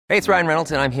Hey, it's Ryan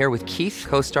Reynolds, and I'm here with Keith,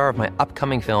 co-star of my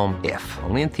upcoming film, If,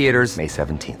 only in theaters May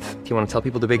 17th. Do you want to tell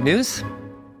people the big news?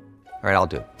 All right, I'll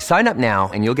do it. Sign up now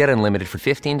and you'll get unlimited for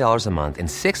 $15 a month and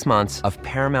 6 months of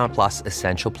Paramount Plus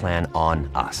Essential Plan on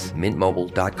us.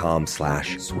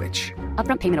 MintMobile.com/switch.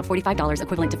 Upfront payment of $45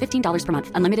 equivalent to $15 per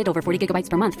month. Unlimited over 40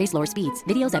 gigabytes per month. Face lower speeds.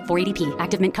 Videos at 480p.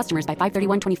 Active Mint customers by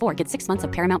 531.24 get 6 months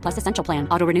of Paramount Plus Essential Plan.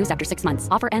 Auto renews after 6 months.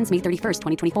 Offer ends May 31st,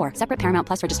 2024. Separate Paramount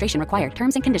Plus registration required.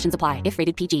 Terms and conditions apply if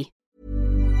rated PG.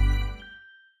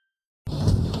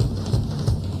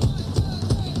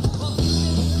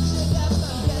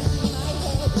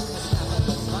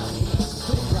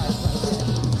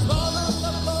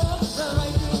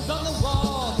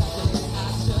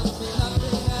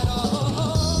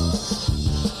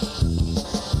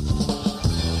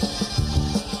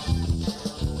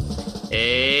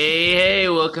 Hey,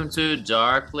 welcome to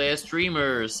Darkplace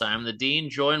Dreamers. I'm the Dean,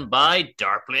 joined by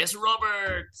Darkplace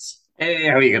Roberts. Hey,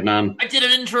 how are you getting on? I did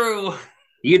an intro.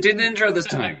 You did an intro this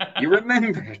time. You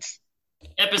remembered.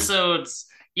 Episodes.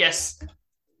 Yes.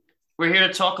 We're here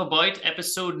to talk about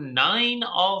episode 9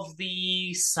 of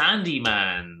the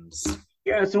Sandymans.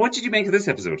 Yeah, so what did you make of this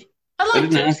episode? I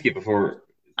didn't ask you before.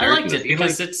 I liked it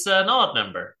because it's an odd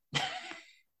number.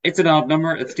 It's an odd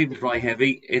number. It's Stephen Fry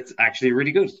heavy. It's actually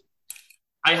really good.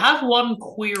 I have one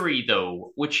query,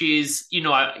 though, which is,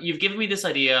 you've given me this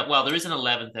idea. Well, there is an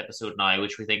 11th episode now,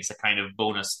 which we think is a kind of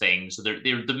bonus thing. So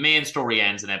the main story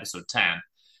ends in episode 10.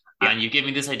 Yeah. And you've given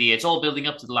me this idea. It's all building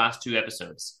up to the last 2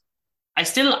 episodes. I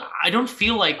don't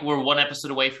feel like we're 1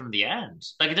 episode away from the end.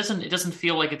 Like, it doesn't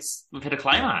feel like we've hit a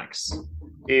climax.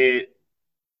 It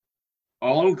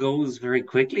all goes very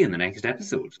quickly in the next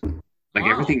episode. Like,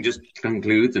 everything just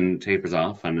concludes and tapers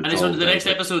off. And the next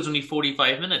episode's only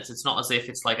 45 minutes. It's not as if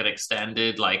it's like an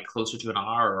extended, like closer to an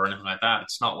hour or anything like that.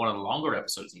 It's not one of the longer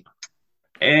episodes,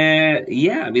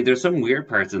 Yeah, I mean, there's some weird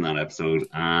parts in that episode.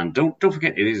 And don't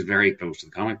forget, it is very close to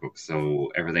the comic book. So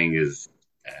everything is,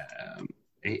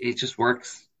 it just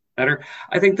works better.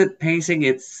 I think that pacing,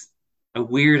 it's a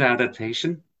weird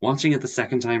adaptation. Watching it the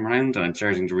second time around, and I'm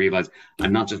starting to realize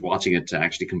I'm not just watching it to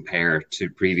actually compare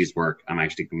to previous work. I'm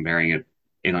actually comparing it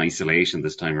in isolation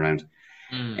this time around.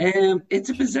 It's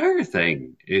a bizarre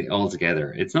thing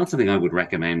altogether. It's not something I would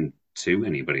recommend to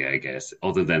anybody, I guess,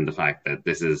 other than the fact that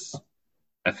this is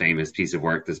a famous piece of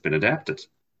work that's been adapted.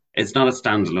 It's not a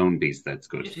standalone piece that's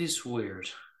good. It is weird.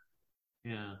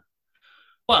 Yeah.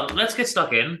 Well, let's get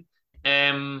stuck in.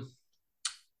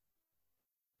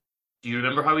 Do you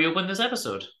remember how we opened this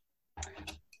episode?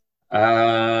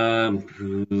 Right.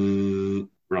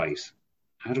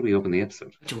 How do we open the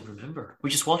episode? I don't remember.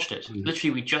 We just watched it. Literally,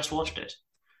 we just watched it.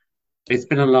 It's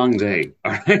been a long day,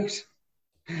 all right?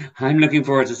 I'm looking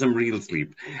forward to some real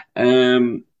sleep.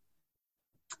 The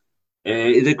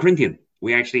Corinthian.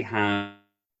 We actually have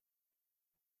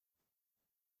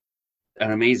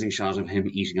an amazing shot of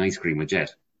him eating ice cream with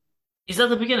Jet. Is that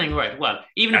the beginning? Right. Well,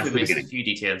 even if we miss a few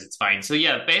details, it's fine. So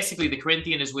yeah, basically the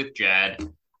Corinthian is with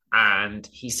Jed, and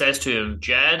he says to him,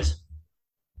 Jed.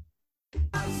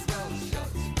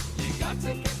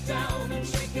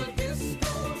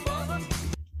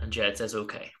 And Jed says,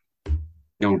 okay.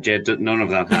 No, Jed, none of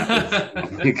that happens.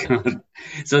 Oh my God.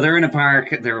 So they're in a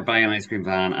park, they're buying an ice cream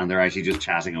van, and they're actually just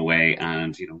chatting away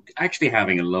and, actually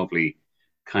having a lovely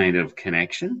kind of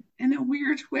connection in a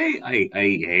weird way. I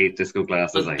hate disco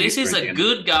glasses. This is a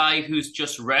good guy who's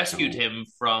just rescued him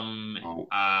from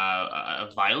a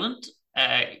violent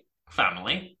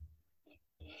family.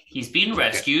 He's been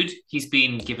rescued. He's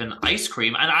been given ice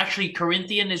cream. And actually,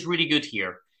 Corinthian is really good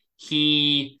here.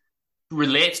 He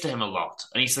relates to him a lot.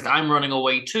 And he's like, I'm running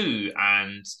away too.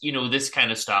 And, this kind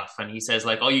of stuff. And he says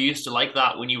like, oh, you used to like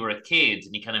that when you were a kid.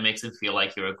 And he kind of makes him feel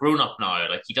like you're a grown-up now.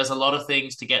 Like he does a lot of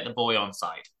things to get the boy on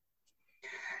side.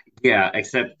 Yeah,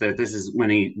 except that this is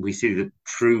when we see the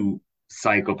true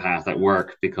psychopath at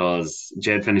work, because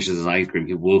Jed finishes his ice cream,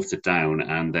 he wolfs it down,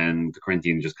 and then the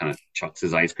Corinthian just kind of chucks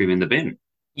his ice cream in the bin.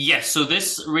 Yes, so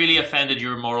this really offended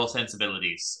your moral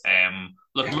sensibilities.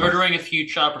 Look, murdering a few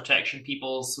child protection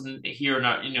people's here,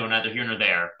 neither here nor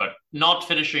there, but not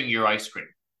finishing your ice cream,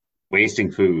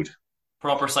 wasting food,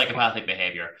 proper psychopathic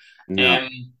behavior. No.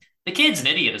 The kid's an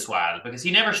idiot as well, because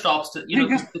he never stops to.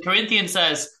 The Corinthian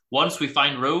says, "Once we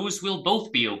find Rose, we'll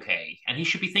both be okay," and he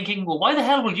should be thinking, "Well, why the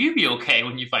hell will you be okay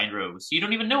when you find Rose? You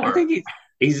don't even know her." I think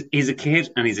he's a kid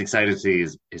and he's excited to see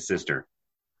his sister.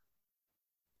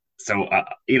 So,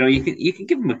 you can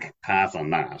give him a pass on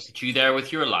that. Get you there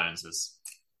with your alliances.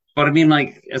 But I mean,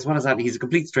 like, as well as that, he's a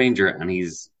complete stranger and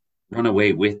he's run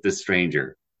away with the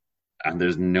stranger and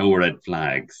there's no red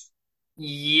flags.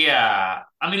 Yeah.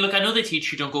 I mean, look, I know they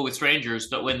teach you don't go with strangers,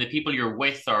 but when the people you're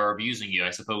with are abusing you,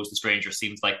 I suppose the stranger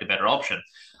seems like the better option.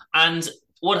 And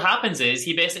what happens is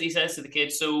he basically says to the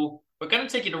kid, so we're going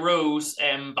to take you to Rose,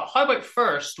 but how about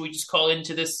first we just call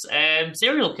into this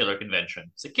serial killer convention?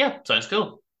 It's like, yeah, sounds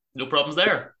cool. No problems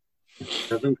there.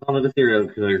 Doesn't call it a serial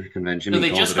killer convention. No, He they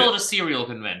calls just it a call it a serial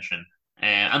convention.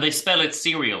 And they spell it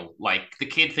cereal. Like the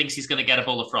kid thinks he's going to get a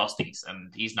bowl of Frosties,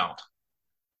 and he's not.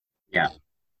 yeah.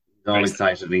 He's all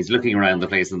excited and he's looking around the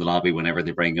place in the lobby whenever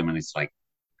they bring him, and he's like,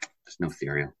 "There's no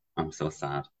cereal. I'm so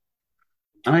sad."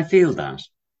 And I feel that.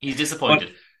 He's But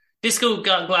disappointed. Disco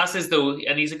got glasses though,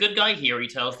 and he's a good guy here. He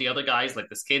tells the other guys like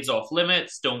this kid's off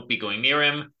limits. Don't be going near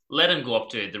him. Let him go up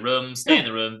to the room. Stay in no,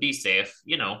 the room. Be safe.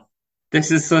 You know.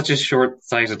 this is such a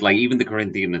short-sighted. Like even the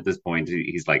Corinthian at this point,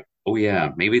 he's like, "Oh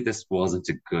yeah, maybe this wasn't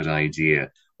a good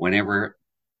idea." Whenever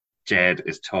Jed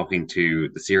is talking to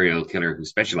the serial killer who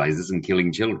specializes in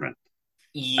killing children, um,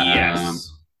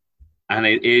 Yes. and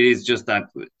it is just that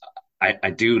I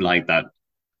do like that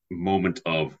moment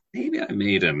of maybe I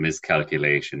made a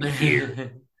miscalculation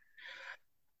here.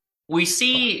 We But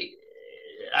see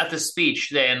at the speech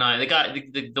then the guy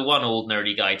the one old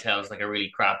nerdy guy tells like a really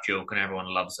crap joke and everyone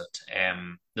loves it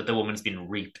that the woman's been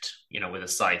reaped with a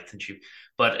scythe and she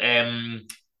but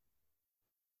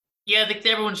yeah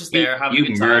everyone's just you there having a you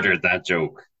good time. murdered that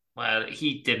joke. Well,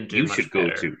 he didn't do You much should go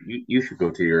better. to you should go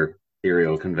to your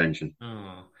serial convention.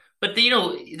 Oh. But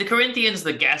the Corinthians,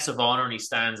 the guest of honor, and he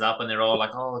stands up, and they're all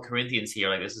like, "Oh, the Corinthians here!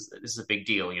 Like this is a big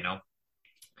deal."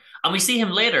 And we see him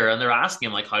later, and they're asking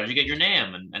him like, "How did you get your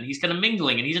name?" And he's kind of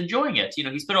mingling, and he's enjoying it.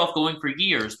 He's been off going for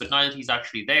years, but now that he's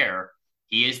actually there,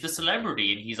 he is the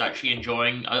celebrity, and he's actually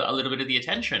enjoying a little bit of the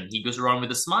attention. He goes around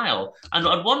with a smile, and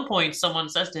at one point, someone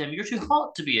says to him, "You're too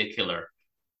hot to be a killer."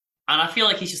 And I feel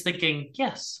like he's just thinking,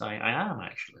 "Yes, I am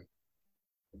actually."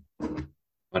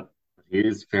 But he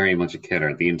is very much a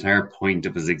killer. The entire point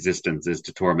of his existence is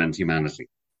to torment humanity.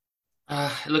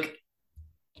 Look,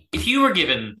 if you were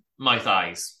given mouth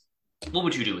eyes, what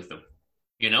would you do with them?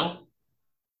 You know,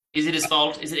 is it his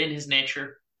fault? Is it in his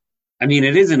nature? I mean,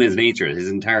 it is in his nature. His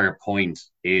entire point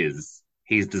is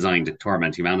he's designed to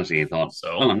torment humanity and thought,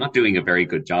 well, I'm So, not doing a very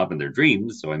good job in their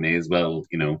dreams, so I may as well,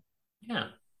 yeah.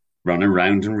 run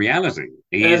around in reality.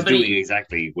 He is But doing he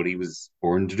exactly what he was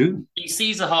born to do. he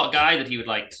sees a hot guy that he would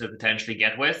like to potentially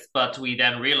get with, but we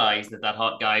then realize that that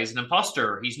hot guy is an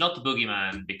imposter. He's not the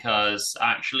boogeyman because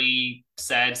actually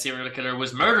said serial killer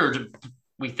was murdered,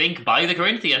 we think, by the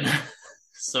Corinthian.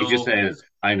 He just So says,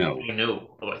 I know. we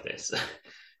know about this.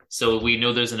 So we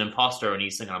know there's an imposter and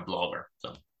he's some kind of blogger.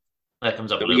 So that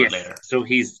comes up a So little bit yes, later. so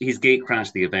he's gate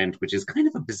crashed the event, which is kind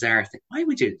of a bizarre thing. Why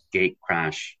would you gate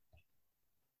crash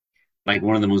like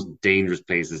one of the most dangerous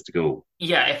places to go?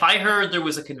 Yeah, if I heard there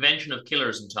was a convention of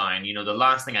killers in town, the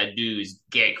last thing I'd do is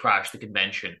get crash the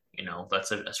convention.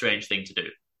 That's a strange thing to do.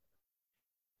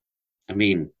 I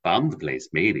mean, bomb the place,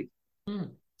 maybe. Hmm.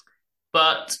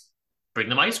 But bring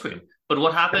them ice cream. But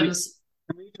what Can we, happens?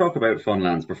 can we talk about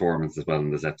Funland's performance as well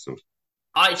in this episode?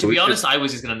 To So be we honest, just I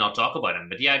was just going to not talk about him.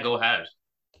 But yeah, go ahead.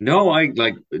 no, I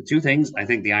like two things. I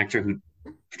think the actor who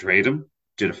portrayed him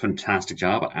did a fantastic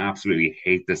job. I absolutely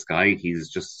hate this guy. He's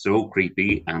just so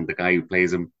creepy, and the guy who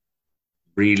plays him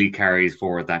really carries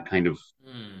forward that kind of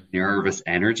Hmm. nervous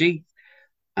energy.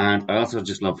 And I also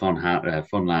just love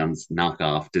Funland's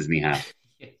knockoff Disney hat,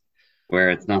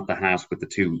 where it's not the hat with the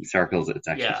two circles; it's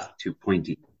actually Yeah. just two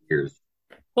pointy ears.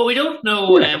 Well, we don't know.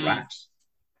 More like a rat.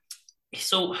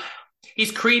 So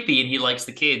he's creepy and he likes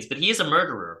the kids, but he is a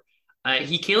murderer.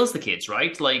 He kills the kids,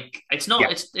 right? Like it's not.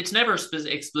 Yeah, It's never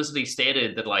explicitly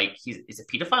stated that like he's a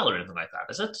pedophile or anything like that,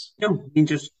 is it? no, he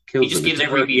just He kills just them. It's gives a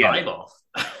never, creepy yeah, vibe off.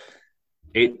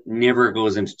 it never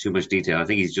goes into too much detail. I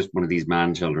think he's just one of these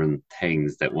man children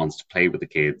things that wants to play with the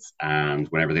kids, and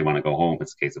whenever they want to go home,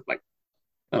 it's a case of like,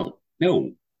 well,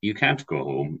 no, you can't go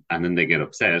home, and then they get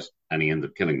upset, and he ends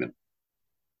up killing them.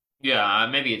 Yeah,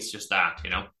 maybe it's just that.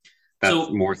 That's So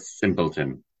more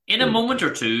simpleton. in a So moment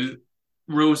or two,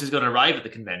 Rose is going to arrive at the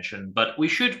convention, but we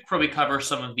should probably cover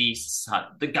some of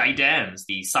the guidance,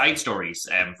 the side stories.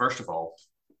 First of all,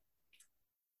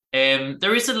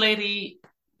 there is a lady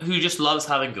who just loves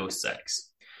having ghost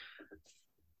sex,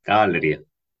 Lydia.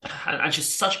 and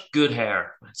she's such good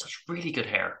hair, such really good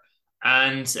hair.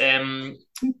 And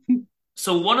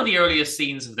so one of the earliest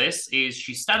scenes of this is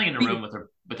she's standing in a room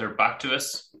with her back to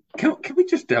us. Can we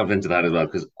just delve into that as well?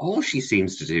 Because all she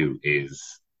seems to do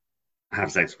is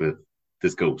have sex with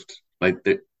this ghost. Like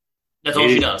That's all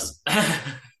she it, does.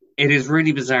 it is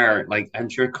really bizarre. Like I'm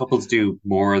sure couples do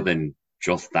more than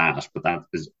just that, but that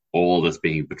is all that's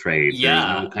being portrayed. There's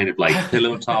Yeah. no kind of like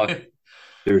pillow talk.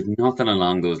 There's nothing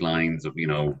along those lines of,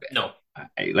 No,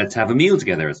 hey, let's have a meal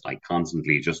together. It's like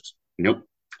constantly just, nope,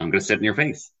 I'm going to sit in your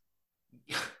face.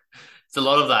 it's a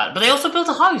lot of that. But they also built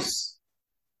a house.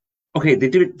 Okay, they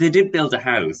did build a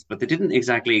house, but they didn't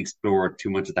exactly explore too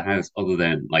much of the house other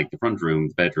than like the front room,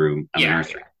 the bedroom, and the Yeah,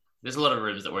 nursery. there's a lot of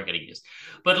rooms that weren't getting used.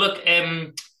 But look,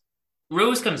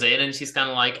 Rose comes in and she's kind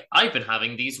of like, I've been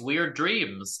having these weird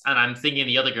dreams. And I'm thinking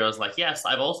the other girl's like, yes,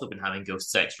 I've also been having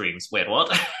ghost sex dreams. Wait,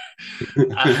 what?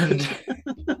 and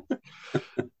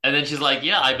and then she's like,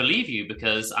 yeah, I believe you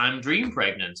because I'm dream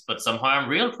pregnant, but somehow I'm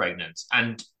real pregnant.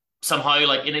 And somehow,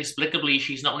 like, inexplicably,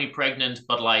 she's not only pregnant,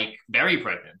 but like very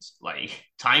pregnant. Like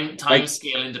time Like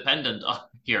scale independent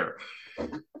here.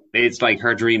 it's like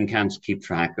her dream can't keep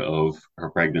track of her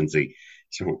pregnancy.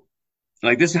 So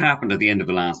like this happened at the end of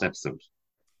the last episode.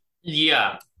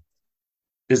 Yeah.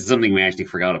 This is something we actually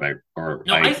forgot about, or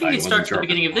No, I I, think I it wasn't starts at sure the if it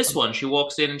beginning of this happened. one. She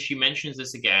walks in and she mentions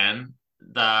this again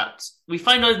that we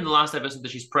find out in the last episode that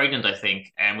she's pregnant, I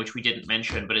think, which we didn't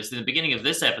mention, but it's in the beginning of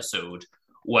this episode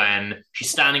when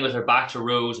she's standing with her back to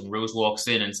Rose and Rose walks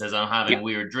in and says, I'm having Yeah.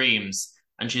 weird dreams.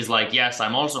 And she's like, yes,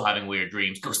 I'm also having weird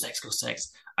dreams. Ghost sex, ghost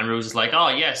sex. And Rose is like, oh,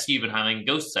 yes, you've been having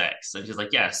ghost sex. And she's like,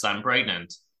 yes, I'm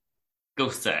pregnant.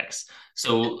 Ghost sex.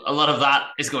 So a lot of that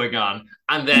is going on.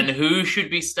 And then who should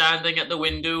be standing at the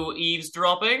window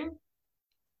eavesdropping?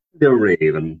 The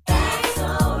Raven.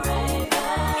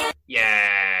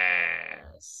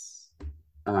 Yes. The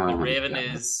Oh my Raven God.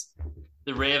 is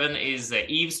the Raven is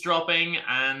eavesdropping,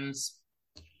 and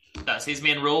that's his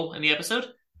main role in the episode.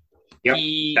 Yep.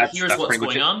 He That's hears that's what's pretty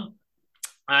much going it. on,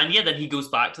 and yeah, then he goes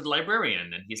back to the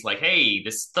librarian, and he's like, "Hey,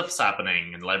 this stuff's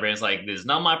happening," and the librarian's like, "This is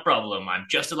not my problem. I'm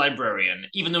just a librarian.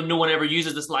 Even though no one ever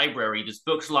uses this library, there's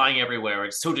books lying everywhere.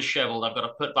 It's so disheveled. I've got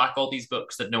to put back all these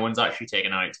books that no one's actually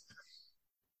taken out."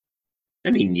 I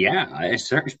mean, yeah,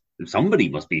 somebody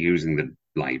must be using the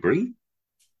library.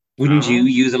 Wouldn't you Oh,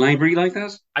 use a library like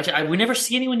that? we never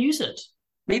see anyone use it.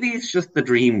 Maybe it's just the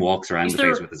dream walks around Is the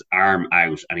place there with his arm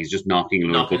out and he's just knocking a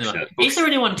load of knocking them out? Is books. there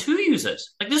anyone to use it?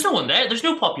 Like, there's no one there. There's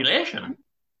no population.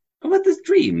 But the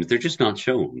dreams, they're just not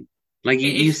shown. Like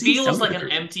you It see feels some of like the an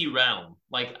dreams. empty realm.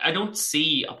 Like, I don't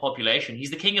see a population.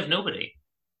 He's the king of nobody.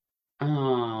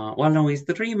 Ah, well, no, he's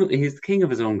the king of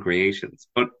his own creations.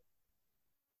 But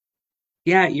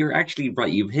yeah, you're actually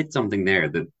right. You've hit something there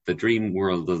that the dream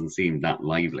world doesn't seem that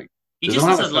lively. He There's a just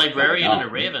has lot of a stuff going librarian and a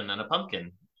on. raven and a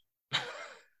pumpkin.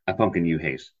 A pumpkin you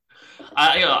hate.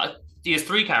 He has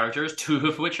three characters, two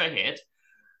of which I hate.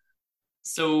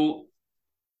 So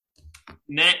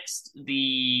next,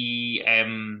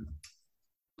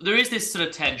 there is this sort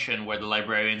of tension where the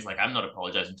librarian's like, I'm not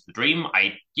apologizing to the dream.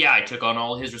 I took on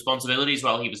all his responsibilities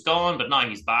while he was gone, but now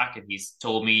he's back and he's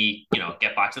told me,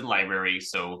 get back to the library.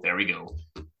 So there we go.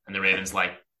 And the Raven's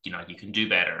like, you can do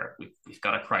better. We've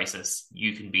got a crisis.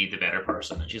 You can be the better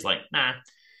person. And she's like, nah.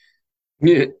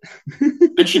 Yeah.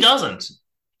 And she doesn't.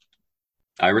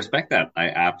 I respect that. I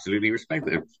absolutely respect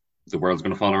it. If the world's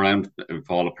going to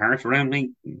fall apart around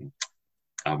me,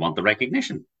 I want the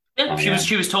recognition. Yeah, I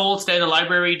she was am told stay in the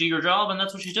library, do your job, and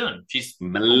that's what she's doing. She's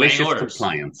obeying malicious orders.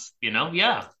 compliance.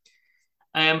 Yeah.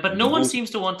 But no one Most, seems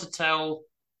to want to tell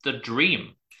the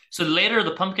dream. So later,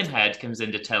 the Pumpkinhead comes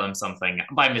in to tell him something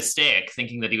by mistake,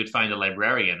 thinking that he would find a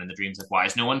librarian. And the dream's like, "Why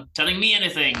is no one telling me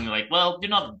anything?" Like, well, you're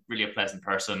not really a pleasant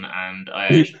person, and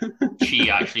she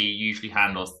actually usually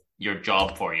handles your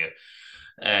job for you.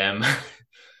 Um,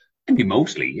 maybe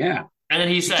mostly, yeah. and then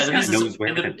he She says, just and kind this of is knows where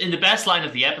in it the is. in the best line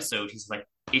of the episode. He's like,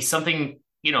 "Is something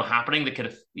happening that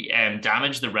could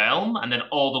damage the realm?" And then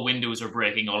all the windows are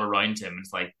breaking all around him.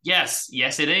 It's like, yes,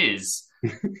 it is.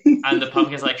 And the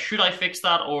pumpkin's like, should I fix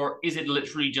that, or is it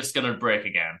literally just gonna break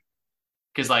again?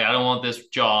 Because like, I don't want this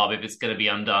job if it's gonna be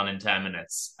undone in 10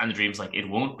 minutes. And the dream's like, it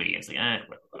won't be. It's like,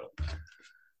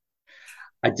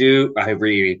 I do. I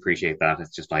really appreciate that.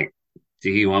 It's just like,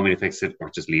 do you want me to fix it or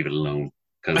just leave it alone?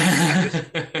 Because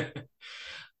and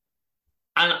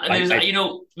I, there's I,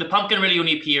 the pumpkin really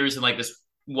only appears in like this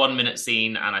 1 minute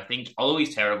scene, and I think although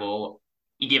he's terrible,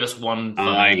 he gave us one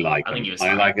I funny. like I think him. he was I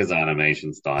funny. like his animation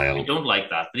I style. don't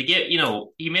like that, but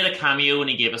he made a cameo and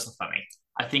he gave us a funny.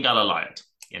 I think I'll allow it.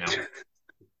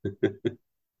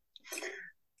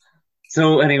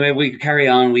 So anyway, we carry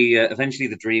on. We eventually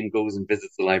the dream goes and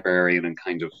visits the librarian and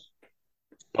kind of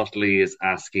subtly is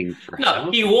asking for No,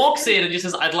 help. he walks in and just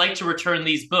says, "I'd like to return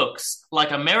these books."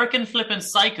 Like American flippin'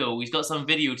 psycho, he's got some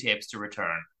videotapes to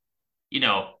return. You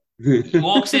know, he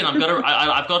walks in.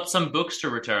 I've got some books to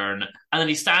return, and then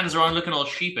he stands around looking all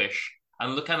sheepish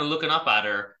and kind of looking up at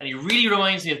her, and he really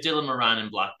reminds me of Dylan Moran in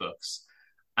Black Books.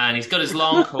 And he's got his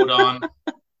long coat on.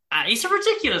 He's a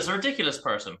ridiculous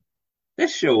person.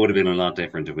 This show would have been a lot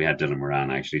different if we had Dylan Moran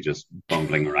actually just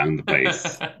bumbling around the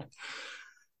place.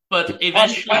 But What?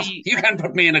 eventually, You can't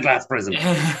put me in a glass prison.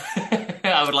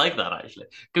 I would like that actually.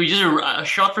 Could we just a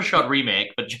shot for shot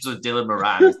remake, but just with Dylan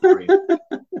Moran as the Dream?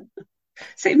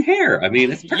 Same hair. I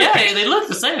mean, it's Yeah, perfect. they look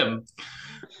the same.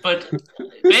 But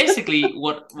basically,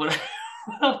 what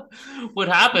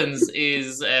happens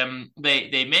is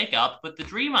they make up, but the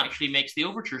Dream actually makes the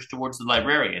overtures towards the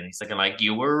librarian. He's like,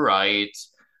 you were right,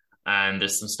 and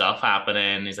there's some stuff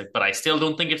happening. He's like, but I still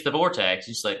don't think it's the vortex.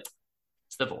 He's like,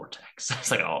 it's the vortex.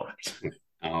 It's like, all right.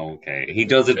 Okay, he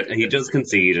does it. He does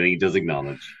concede and he does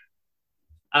acknowledge.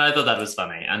 And I thought that was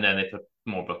funny. And then they put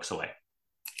more books away.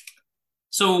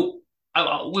 So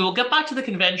we will get back to the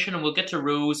convention and we'll get to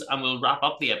Rose and we'll wrap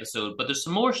up the episode. But there's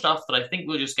some more stuff that I think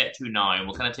we'll just get to now, and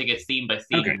we'll kind of take it theme by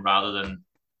theme Okay. rather than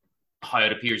how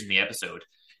it appears in the episode.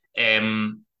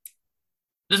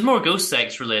 There's more ghost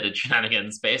sex related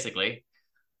shenanigans, basically.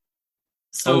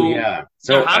 So yeah.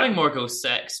 they're having more ghost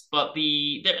sex, but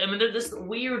there's this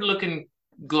weird looking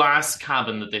glass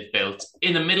cabin that they've built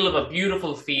in the middle of a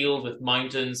beautiful field with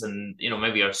mountains and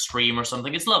maybe a stream or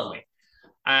something. It's lovely.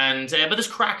 And but there's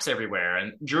cracks everywhere,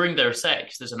 and during their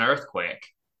sex there's an earthquake,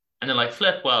 and they're like,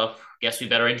 flip, well, guess we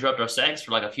better interrupt our sex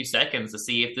for like a few seconds to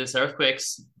see if this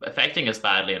earthquake's affecting us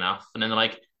badly enough. And then they're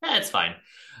like, it's fine.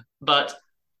 But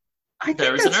I think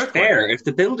there is an that's earthquake. fair if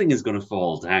the building is going to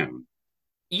fall down.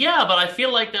 Yeah, but I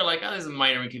feel like they're like, there's a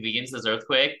minor inconvenience, this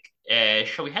earthquake.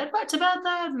 Shall we head back to bed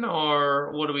then,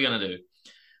 or what are we gonna do?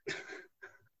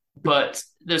 But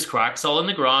there's cracks all in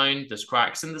the ground, there's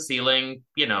cracks in the ceiling,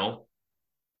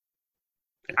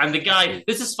 And the guy,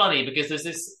 this is funny because there's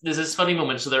this funny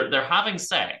moment. So they're having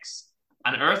sex,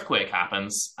 an earthquake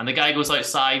happens, and the guy goes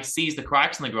outside, sees the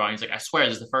cracks in the ground. He's like, I swear,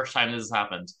 this is the first time this has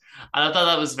happened. And I thought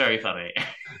that was very funny.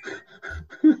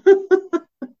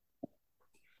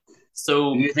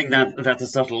 So Do you think that's a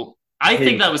subtle? I think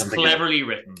hint that at was something cleverly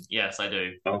written. Yes, I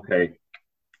do. Okay.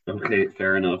 Okay,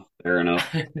 fair enough. Fair enough.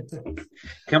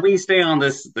 Can we stay on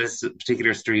this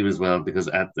particular stream as well? Because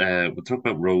we'll talk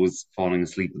about Rose falling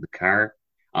asleep in the car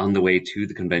on the way to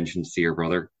the convention to see her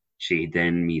brother. She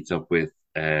then meets up with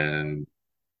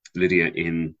Lydia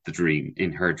in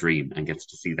her dream, and gets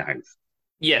to see the house.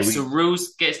 Yes, so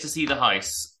Rose gets to see the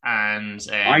house, and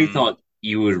I thought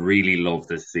you would really love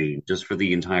this scene just for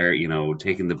the entire,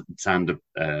 taking the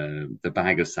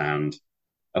bag of sand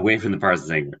away from the person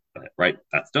saying, right,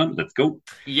 that's done, let's go.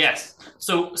 Yes.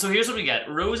 So here's what we get.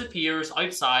 Rose appears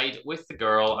outside with the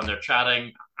girl and they're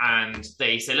chatting and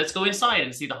they say, let's go inside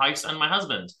and see the house and my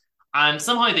husband. And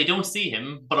somehow they don't see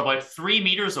him, but about 3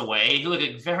 meters away,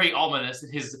 looking very ominous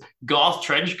in his goth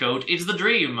trench coat, is the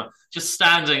Dream, just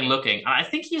standing looking. And I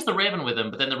think he has the Raven with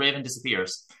him, but then the Raven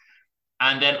disappears.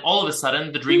 And then all of a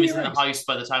sudden, the Dream is in the house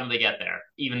by the time they get there,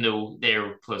 even though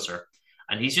they're closer.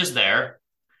 And he's just there.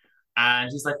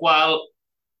 And he's like, well,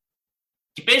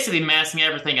 you're basically messing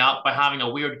everything up by having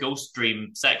a weird ghost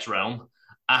dream sex realm.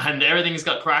 And everything's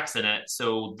got cracks in it.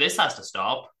 So this has to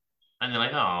stop. And they're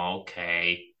like, oh,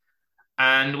 okay.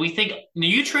 And we think, no,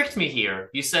 you tricked me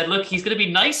here. You said, look, he's going to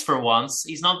be nice for once.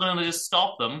 He's not going to just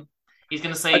stop them. He's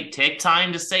going to say, take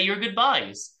time to say your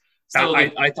goodbyes. So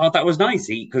I thought that was nice.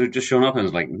 He could have just shown up and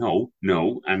was like, no,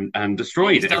 and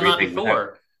destroyed he's done everything. that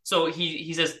before. So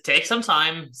he says, take some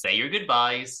time, say your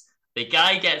goodbyes. The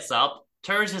guy gets up,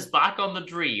 turns his back on the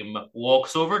Dream,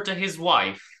 walks over to his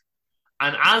wife,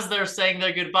 and as they're saying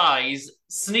their goodbyes,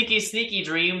 sneaky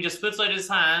Dream just puts out his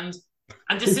hand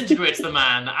and disintegrates the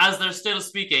man as they're still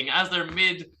speaking, as they're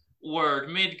mid-word,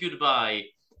 mid-goodbye.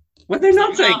 Well, they're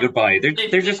not saying goodbye.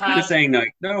 They're just kind of saying,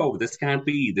 like, no, this can't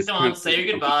be. This come can't on, say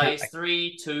your goodbyes.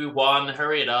 3, 2, 1,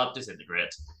 hurry it up,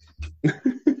 disintegrate. I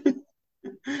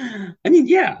mean,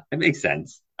 yeah, it makes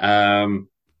sense.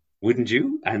 Wouldn't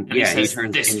you? And yeah, he says, he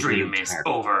turns this dream is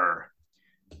over.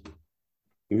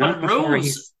 Not but before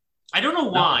Rose, I don't know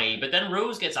why, but then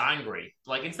Rose gets angry.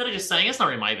 Like, instead of just saying, it's not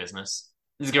really my business,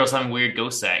 this girl's having weird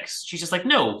ghost sex, she's just like,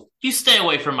 no, you stay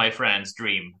away from my friend's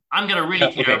dream. I'm going to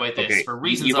really care about this for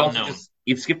reasons unknown.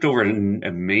 You've skipped over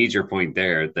a major point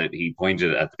there that he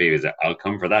pointed at the baby. I'll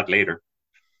come for that later.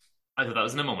 I thought that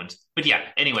was in a moment. But yeah,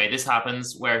 anyway, this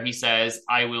happens where he says,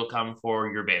 I will come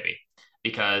for your baby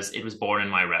because it was born in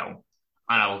my realm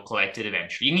and I will collect it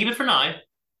eventually. You can keep it for now,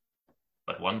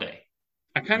 but one day.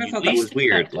 I kind of thought that was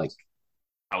weird. Like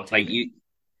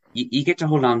you get to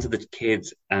hold on to the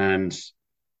kids, and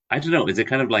I don't know, is it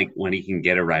kind of like when he can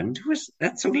get around to it?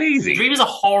 That's so lazy. Dream is a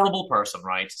horrible person,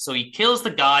 right? So he kills the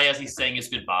guy as he's saying his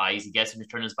goodbyes. He gets him to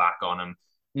turn his back on him.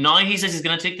 Now he says he's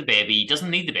going to take the baby. He doesn't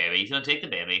need the baby. He's going to take the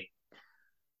baby.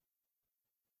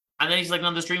 And then he's like,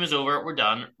 no, this dream is over. We're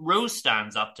done. Rose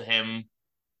stands up to him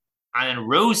And then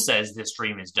Rose says this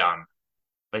dream is done.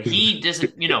 But he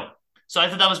doesn't, So I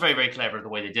thought that was very, very clever the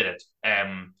way they did it.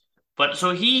 But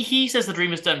so he says the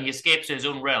dream is done. He escapes to his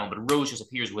own realm, but Rose just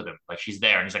appears with him, like she's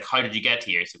there, and he's like, "How did you get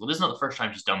here?" He's like, "Well, this is not the first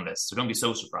time she's done this, so don't be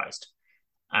so surprised."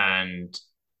 And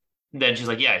then she's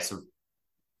like, "Yeah, so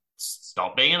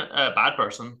stop being a bad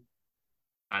person,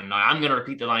 and now I'm going to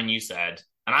repeat the line you said,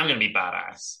 and I'm going to be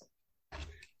badass."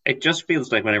 It just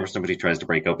feels like whenever somebody tries to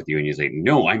break up with you and you say,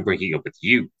 "No, I'm breaking up with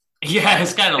you." Yeah,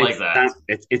 it's kind of like that.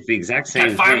 It's the exact Can't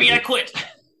same fire thing. me, I quit.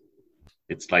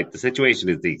 It's like the situation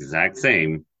is the exact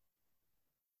same.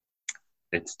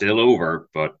 It's still over,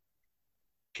 but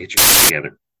get your shit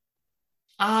together.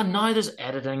 Now there's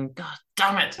editing. God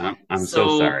damn it. I'm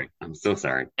so sorry. I'm so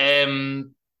sorry.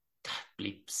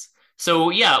 Bleeps.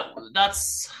 So yeah,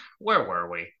 where were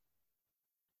we?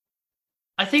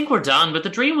 I think we're done, but the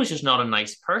dream was just not a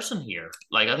nice person here.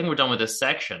 Like, I think we're done with this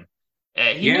section.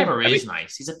 He never is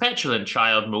nice. He's a petulant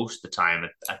child most of the time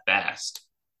at best.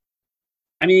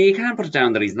 I mean, you can't put it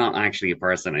down that he's not actually a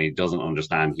person and he doesn't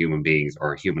understand human beings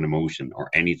or human emotion or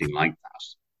anything like that.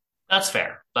 That's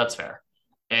fair. That's fair.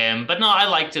 But no, I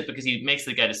liked it because he makes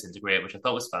the guy disintegrate, which I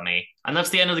thought was funny. And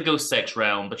that's the end of the ghost sex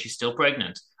realm, but she's still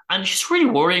pregnant. And she's really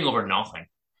worrying over nothing.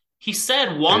 He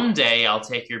said, one day I'll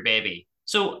take your baby.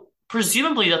 So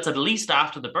presumably that's at least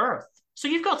after the birth. So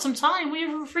you've got some time. What are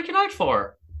you freaking out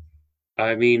for?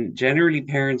 I mean, generally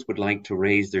parents would like to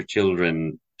raise their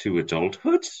children to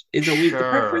adulthood is always the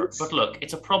preference. But look,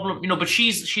 it's a problem, but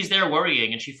she's there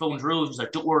worrying and she phones Rose and she's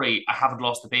like, "Don't worry, I haven't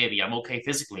lost the baby. I'm okay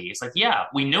physically." It's like, yeah,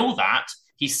 we know that.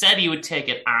 He said he would take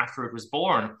it after it was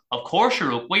born. Of course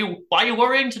you're okay. Why are you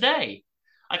worrying today?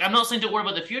 Like, I'm not saying don't worry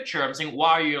about the future. I'm saying,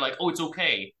 why are you like, "Oh, it's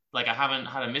okay. Like, I haven't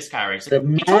had a miscarriage." Like,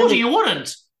 he told you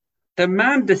wouldn't. The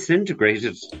man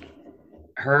disintegrated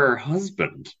her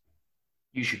husband.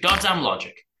 Use your goddamn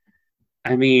logic.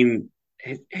 I mean,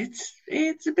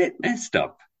 it's a bit messed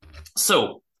up.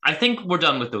 So I think we're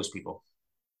done with those people.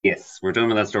 Yes, we're done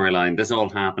with that storyline. This all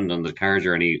happened on the car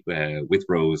journey with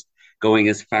Rose, going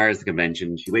as far as the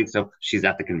convention. She wakes up, she's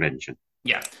at the convention.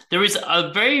 Yeah, there is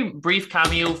a very brief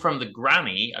cameo from the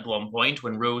granny at one point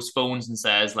when Rose phones and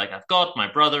says, like, "I've got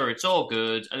my brother, it's all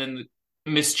good." And then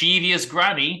the mischievous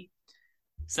granny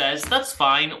says, "That's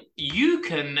fine, you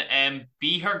can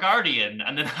be her guardian,"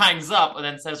 and then hangs up and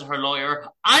then says to her lawyer,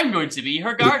 "I'm going to be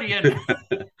her guardian."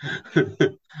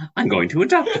 I'm going to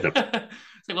adopt them.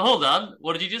 It's like, well, hold on,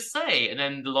 what did you just say? And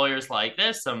then the lawyer's like,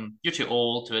 "This, you're too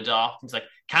old to adopt." And he's like,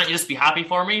 "Can't you just be happy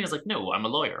for me?" And he's like, "No, I'm a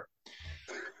lawyer."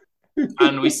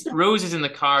 And Rose is in the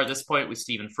car at this point with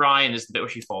Stephen Fry, and there's the bit where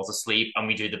she falls asleep, and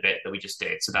we do the bit that we just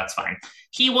did, so that's fine.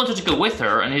 He wanted to go with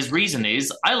her, and his reason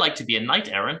is, "I like to be a knight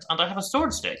errant, and I have a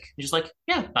sword stick." And she's like,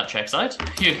 "Yeah, that checks out.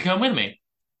 You can come with me."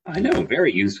 I know,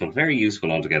 very useful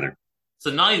altogether.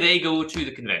 So now they go to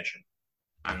the convention,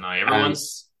 and now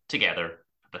everyone's together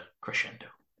at the crescendo.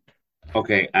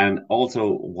 Okay, and also,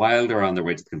 while they're on their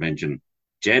way to the convention,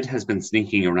 Jed has been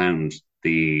sneaking around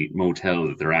the motel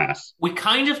that they're at. We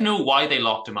kind of know why they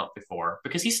locked him up before,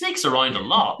 because he sneaks around a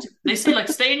lot. They say, like,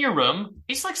 "Stay in your room."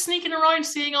 He's like sneaking around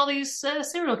seeing all these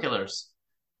serial killers.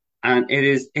 And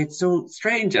it's so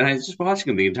strange. And I was just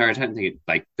watching him the entire time thinking,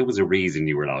 like, there was a reason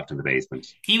you were locked in the basement.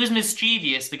 He was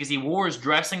mischievous because he wore his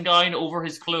dressing gown over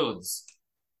his clothes.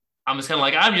 I'm just kind of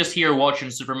like, I'm just here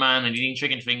watching Superman and eating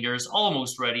chicken fingers,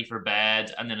 almost ready for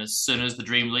bed. And then as soon as the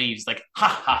dream leaves, like, ha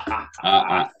ha ha,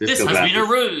 ha. This has been a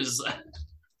ruse.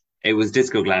 It was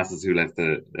Disco Glasses who left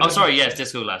the... Oh, sorry, yes,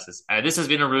 Disco Glasses. This has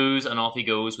been a ruse, and off he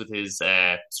goes with his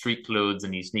street clothes,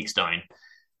 and he sneaks down.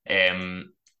 And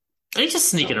he's just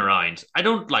sneaking around. I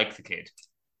don't like the kid.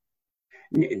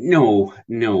 No,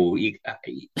 you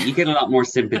get a lot more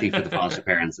sympathy for the foster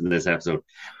parents in this episode.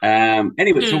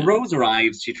 Anyway, so Rose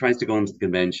arrives. She tries to go into the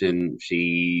convention.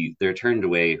 They're turned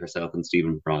away, herself and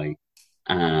Stephen Fry.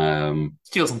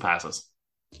 Steal some passes.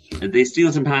 They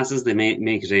steal some passes. They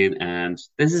make it in, and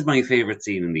this is my favorite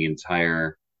scene in the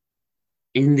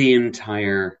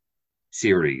entire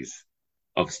series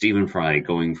of Stephen Fry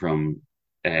going from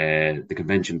the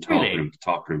convention talk room to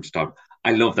talk room to talk.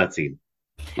 I love that scene.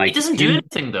 Like, it doesn't do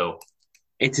anything, though.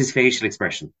 It's his facial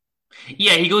expression.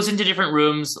 Yeah, he goes into different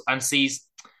rooms and sees,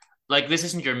 like, this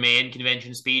isn't your main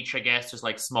convention speech, I guess. There's,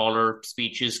 like, smaller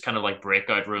speeches, kind of like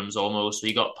breakout rooms almost. So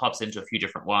he pops into a few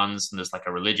different ones, and there's, like,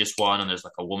 a religious one, and there's,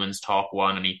 like, a woman's talk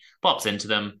one, and he pops into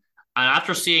them. And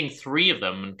after seeing 3 of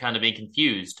them and kind of being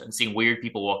confused and seeing weird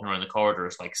people walking around the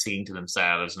corridors, like, singing to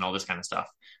themselves and all this kind of stuff,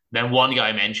 then one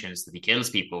guy mentions that he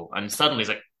kills people, and suddenly he's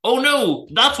like, "Oh no,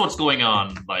 that's what's going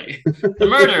on!" Like, the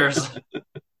murders.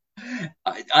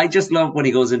 I just love when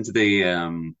he goes into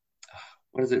the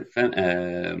what is it?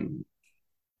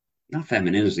 not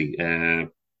femininity,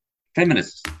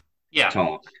 feminist Yeah.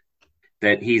 talk,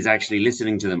 that he's actually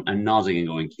listening to them and nodding and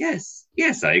going, yes,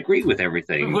 yes, I agree with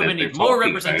everything that Women they're need more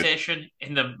talking about. representation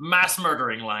in the mass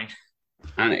murdering line.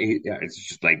 And it's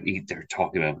just like they're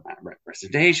talking about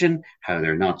representation, how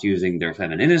they're not using their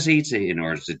femininity in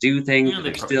order to do things, You know,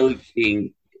 but they're still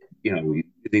being, using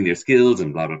their skills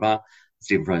and blah, blah, blah.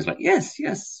 Stephen Fry's like, yes,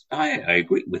 yes, I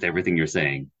agree with everything you're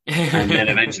saying. And then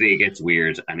eventually it gets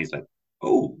weird and he's like,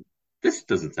 oh, this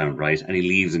doesn't sound right. And he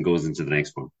leaves and goes into the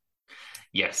next one.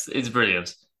 Yes, it's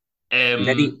brilliant. And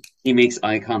then he makes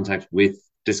eye contact with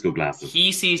Disco Glasses.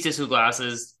 He sees Disco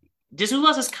Glasses. Disco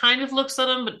Glasses kind of looks at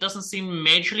him, but doesn't seem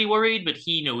majorly worried, but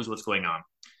he knows what's going on.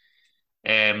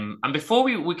 And before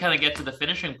we kind of get to the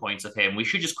finishing points of him, we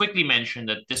should just quickly mention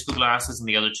that Disco Glasses and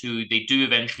the other two, they do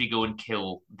eventually go and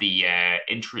kill the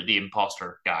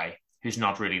imposter guy, who's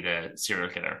not really the serial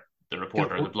killer, the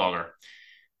reporter, the blogger.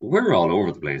 We're all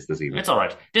over the place this evening. It's all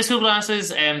right. Disco Glasses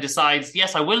decides,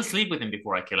 yes, I will sleep with him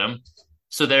before I kill him.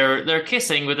 So they're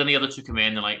kissing, but then the other two come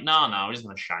in. They're like, no, we're just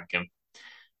going to shank him.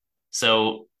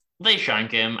 So they shank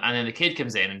him, and then the kid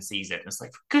comes in and sees it. And it's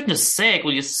like, for goodness sake,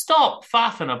 will you stop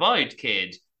faffing about,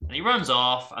 kid? And he runs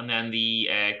off, and then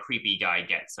the creepy guy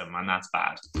gets him, and that's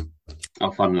bad. Oh,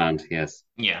 Funland, yes.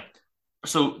 Yeah.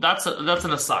 So that's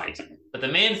an aside. But the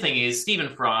main thing is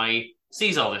Stephen Fry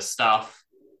sees all this stuff,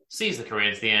 sees the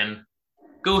Corinthian,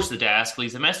 goes to the desk,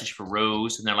 leaves a message for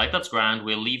Rose, and they're like, that's grand,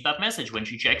 we'll leave that message when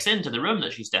she checks into the room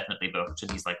that she's definitely booked.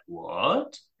 And he's like,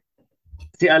 what?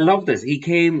 See, I love this. He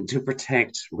came to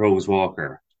protect Rose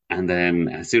Walker, and then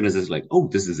as soon as it's like, oh,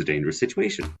 this is a dangerous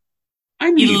situation,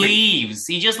 he leaves.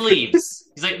 He just leaves.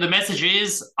 He's like, the message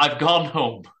is, I've gone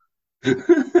home.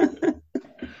 It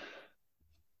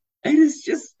is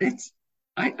just,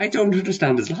 I don't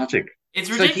understand his logic. It's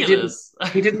ridiculous.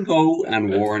 Like he didn't go and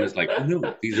warn us like, oh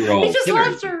no, these are all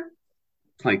killers.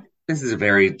 Like, this is a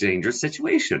very dangerous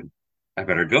situation. I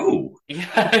better go. Yeah.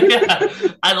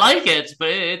 I like it, but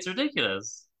it's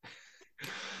ridiculous.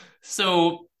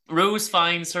 So Rose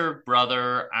finds her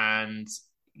brother and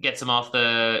gets him off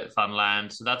the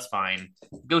Funland, so that's fine.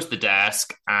 Goes to the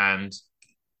desk and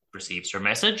receives her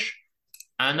message,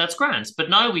 and that's grand. But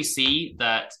now we see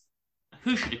that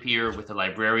who should appear with the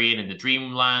librarian in the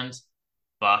Dreamland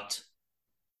but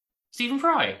Stephen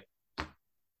Fry.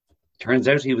 Turns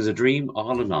out he was a dream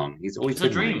all along. He's always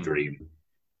been a dream.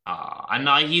 And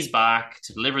now he's back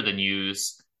to deliver the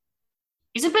news.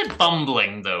 He's a bit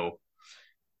bumbling, though.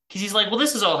 Because he's like, well,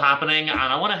 this is all happening, and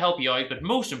I want to help you out, but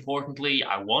most importantly,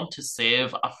 I want to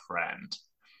save a friend.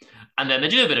 And then they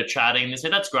do a bit of chatting. They say,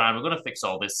 that's grand, we're going to fix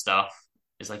all this stuff.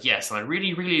 It's like, yes, and I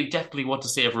really, really definitely want to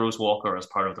save Rose Walker as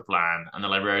part of the plan. And the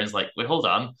librarian's like, wait, hold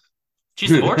on. She's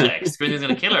the Vortex. Corinthian's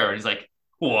going to kill her. And he's like,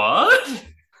 what?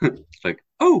 It's like,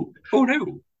 oh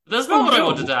no. That's not what I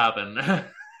wanted to happen.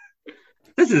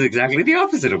 This is exactly the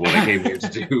opposite of what I came here to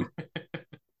do.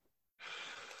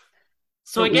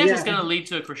 So I guess it's going to lead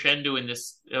to a crescendo in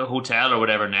this hotel or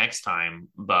whatever next time.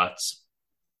 But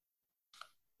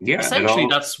essentially,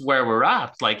 that's where we're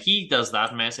at. Like, he does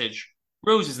that message.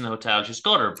 Rose is in the hotel. She's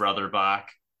got her brother back.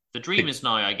 The dream is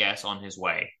now, I guess, on his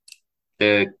way.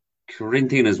 The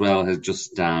Corinthian as well has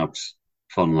just stabbed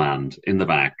Funland in the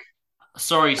back.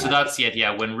 Sorry, so that's it.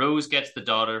 Yeah, when Rose gets the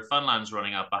daughter, Funland's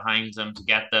running up behind them to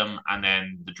get them, and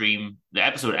then the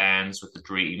episode ends with the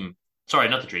dream. Sorry,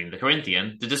 not the dream, the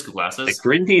Corinthian, the Disco Glasses. The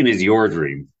Corinthian is your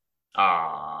dream.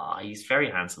 He's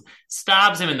very handsome.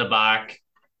 Stabs him in the back,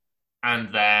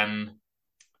 and then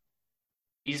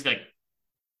he's like,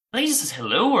 I think he just says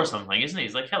hello or something, isn't he?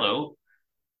 He's like, hello.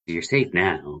 You're safe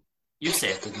now. You're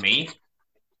safe with me.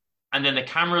 And then the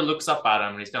camera looks up at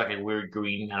him and he's got like a weird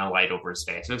green kind of light over his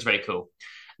face. It looks very cool.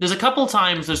 There's a couple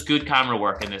times there's good camera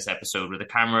work in this episode where the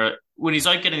camera, when he's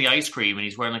out getting the ice cream and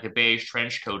he's wearing like a beige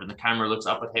trench coat and the camera looks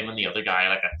up at him and the other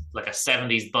guy like a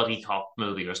 70s buddy cop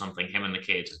movie or something, him and the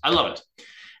kid. I love it.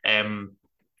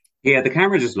 Yeah, the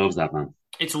camera just loves that, man.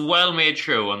 It's a well-made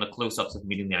show on the close-ups of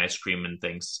meeting the ice cream and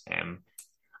things. And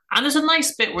there's a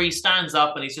nice bit where he stands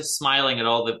up and he's just smiling at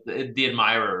all the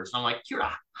admirers. And I'm like, you're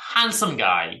a handsome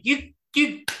guy. You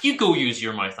go use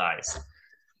your mouth eyes.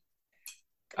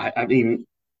 I mean,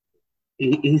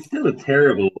 he's still a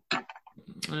terrible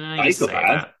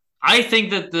psychopath. I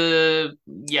think that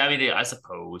I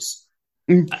suppose.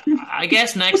 I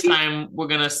guess next time we're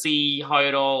going to see how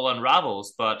it all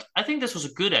unravels. But I think this was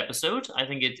a good episode. I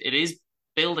think it is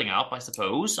building up, I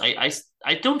suppose. I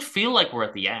don't feel like we're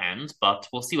at the end, but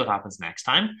we'll see what happens next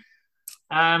time.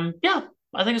 I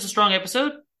think it's a strong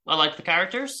episode. I like the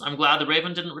characters. I'm glad the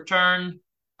Raven didn't return.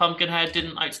 Pumpkinhead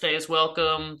didn't outstay his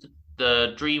welcome.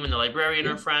 The Dream and the Librarian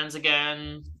are friends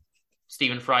again.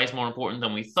 Stephen Fry is more important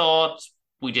than we thought.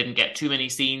 We didn't get too many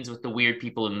scenes with the weird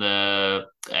people in the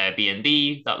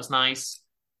B&B. That was nice.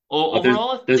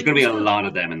 Overall, I there's think it going to be was a good. lot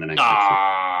of them in the next episode.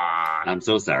 Ah, I'm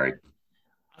so sorry.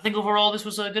 I think overall this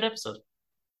was a good episode.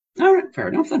 All right, fair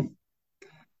enough then.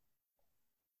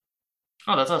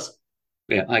 Oh, that's us.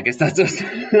 Yeah, I guess that's us.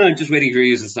 I'm just waiting for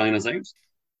you to sign us out.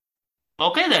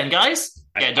 Okay then, guys.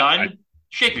 Get down.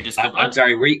 Shake your disco, I'm lad.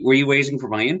 sorry. Were you waiting for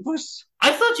my input?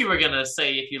 I thought you were gonna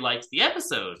say if you liked the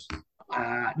episode.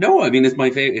 No, I mean it's my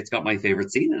favorite. It's got my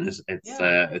favorite scene in it.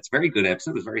 Yeah. It's a very good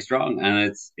episode. It's very strong, and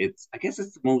it's. I guess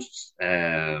it's the most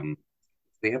the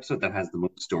episode that has the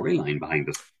most storyline behind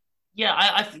it.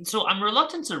 Yeah, so I'm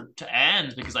reluctant to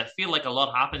end because I feel like a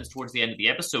lot happens towards the end of the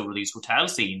episode with these hotel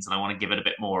scenes, and I want to give it a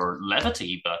bit more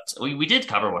levity. But we did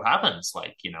cover what happens,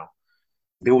 like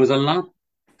There was a lot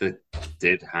that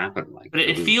did happen, like, but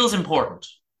it feels important.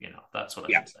 That's what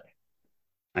I should say.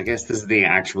 I guess this is the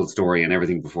actual story, and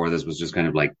everything before this was just kind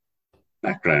of like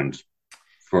background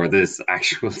for this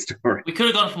actual story. We could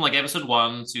have gone from like episode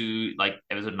 1 to like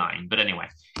episode 9, but anyway,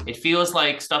 it feels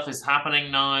like stuff is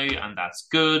happening now, and that's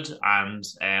good. And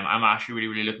I'm actually really,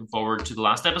 really looking forward to the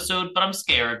last episode, but I'm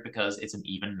scared because it's an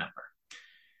even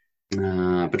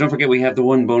number. But don't forget, we have the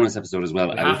one bonus episode as well.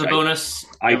 We have the bonus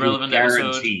I irrelevant can guarantee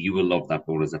episode. you will love that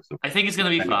bonus episode. I think it's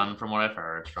going to be fun from what I've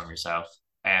heard from yourself.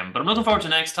 But I'm looking forward to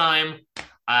next time.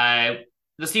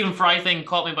 The Stephen Fry thing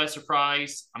caught me by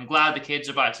surprise. I'm glad the kids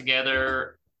are back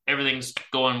together. Everything's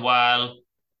going well.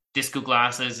 Disco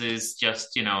Glasses is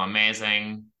just,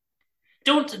 amazing.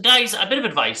 Guys, a bit of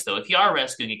advice though. If you are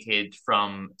rescuing a kid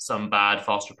from some bad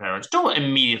foster parents, don't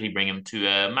immediately bring him to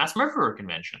a mass murderer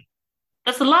convention.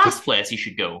 That's the last place you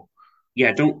should go.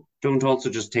 Yeah, don't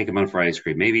also just take him out for ice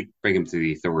cream. Maybe bring him to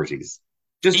the authorities.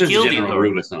 Just He as a killed the general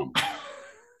authorities. rule of thumb.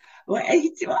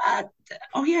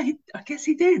 Oh yeah, I guess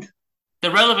he did.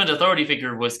 The relevant authority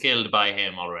figure was killed by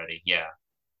him already. Yeah,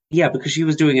 Yeah, because she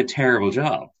was doing a terrible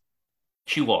job.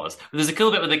 she was. But there's a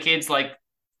cool bit with the kids like,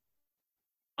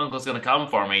 Uncle's gonna come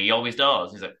for me. He always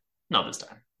does. He's like, not this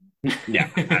time. Yeah,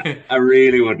 I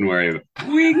really wouldn't worry about it.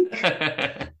 Wink.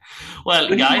 Well,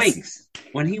 When guys,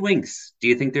 he winks, do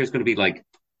you think there's going to be like,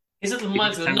 his little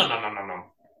mind's going, no, no, no, no, no.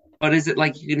 but is it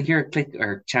like you can hear a click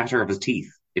or chatter of his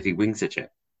teeth if he winks at you?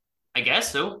 I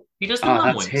guess so. He does the Oh, mum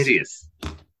that's winks. hideous. Do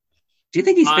you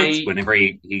think he spits I- whenever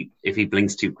if he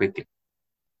blinks too quickly?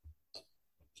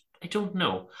 I don't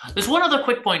know. There's one other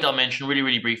quick point I'll mention really,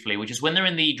 really briefly, which is when they're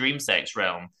in the dream sex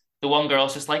realm, the one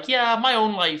girl's just like, yeah, my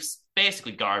own life's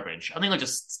basically garbage. I think I'll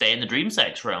just stay in the dream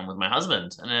sex realm with my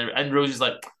husband. And Rosie's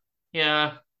like,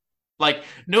 yeah. Like,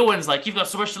 no one's like, you've got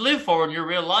so much to live for in your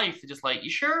real life. They're just like, you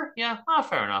sure? Yeah,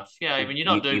 fair enough. Yeah, I mean, you're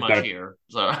not doing You've much got a here.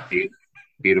 So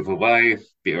beautiful wife,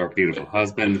 or beautiful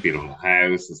husband, beautiful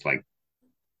house. It's like,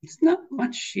 it's not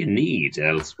much you need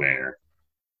elsewhere.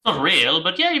 not real,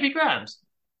 but yeah, you'd be grand.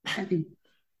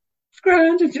 It's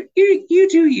grand. You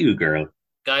do you, girl.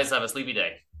 Guys, have a sleepy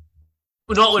day.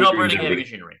 We're not burning heavy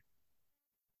machinery.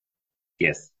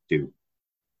 Yes, do.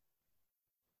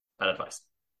 Bad advice.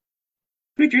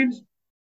 Sweet dreams.